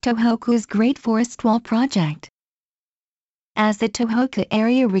Tohoku's Great Forest Wall Project. As the Tohoku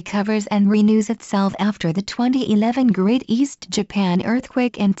area recovers and renews itself after the 2011 Great East Japan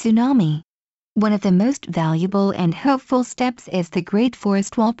earthquake and tsunami, one of the most valuable and hopeful steps is the Great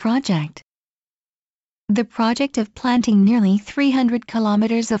Forest Wall Project. The project of planting nearly 300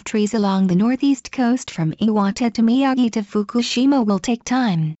 kilometers of trees along the northeast coast from Iwate to Miyagi to Fukushima will take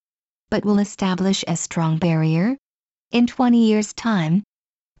time, but will establish a strong barrier, in 20 years' time,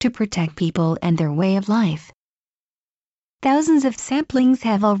 to protect people and their way of life. Thousands of saplings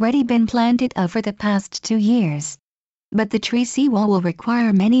have already been planted over the past 2 years, but the tree seawall will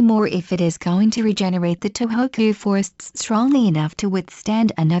require many more if it is going to regenerate the Tohoku forests strongly enough to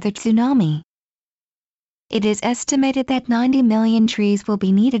withstand another tsunami. It is estimated that 90 million trees will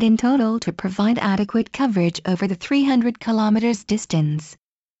be needed in total to provide adequate coverage over the 300 kilometers distance.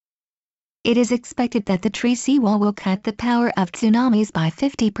 It is expected that the tree seawall will cut the power of tsunamis by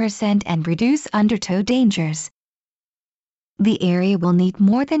 50% and reduce undertow dangers. The area will need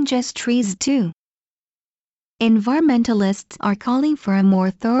more than just trees too. Environmentalists are calling for a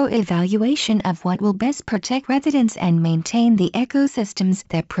more thorough evaluation of what will best protect residents and maintain the ecosystems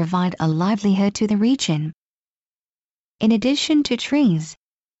that provide a livelihood to the region. In addition to trees,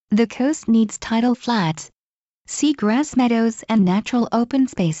 the coast needs tidal flats, seagrass meadows and natural open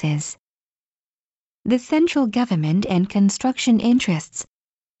spaces. The central government and construction interests,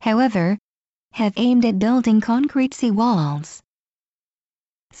 however, have aimed at building concrete seawalls.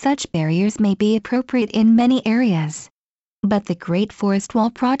 Such barriers may be appropriate in many areas, but the Great Forest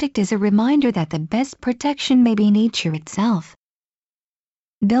Wall Project is a reminder that the best protection may be nature itself.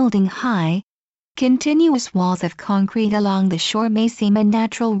 Building high, continuous walls of concrete along the shore may seem a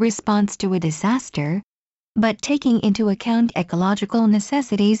natural response to a disaster, but taking into account ecological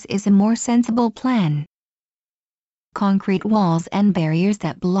necessities is a more sensible plan. Concrete walls and barriers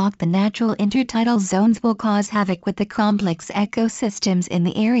that block the natural intertidal zones will cause havoc with the complex ecosystems in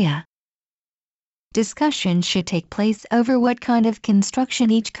the area. Discussion should take place over what kind of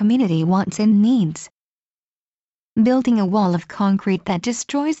construction each community wants and needs. Building a wall of concrete that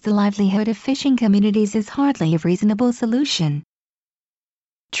destroys the livelihood of fishing communities is hardly a reasonable solution.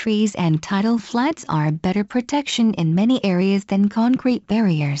 Trees and tidal flats are better protection in many areas than concrete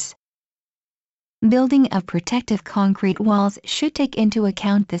barriers. Building of protective concrete walls should take into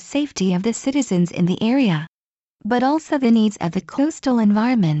account the safety of the citizens in the area, but also the needs of the coastal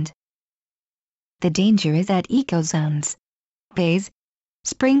environment. The danger is that ecozones, bays,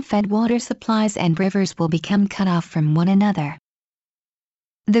 spring-fed water supplies and rivers will become cut off from one another.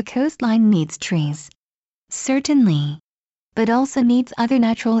 The coastline needs trees, certainly, but also needs other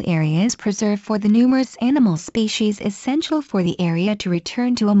natural areas preserved for the numerous animal species essential for the area to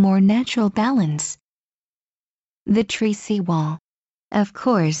return to a more natural balance. The tree seawall, of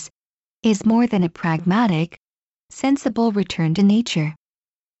course, is more than a pragmatic, sensible return to nature.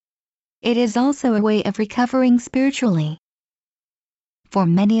 It is also a way of recovering spiritually. For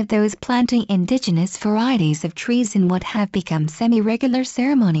many of those planting indigenous varieties of trees in what have become semi-regular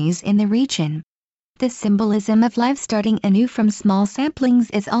ceremonies in the region, the symbolism of life starting anew from small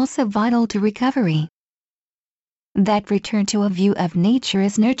saplings is also vital to recovery. That return to a view of nature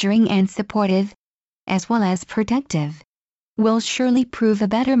as nurturing and supportive, as well as protective, will surely prove a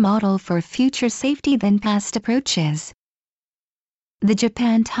better model for future safety than past approaches. The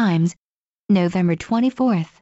Japan Times, November 24.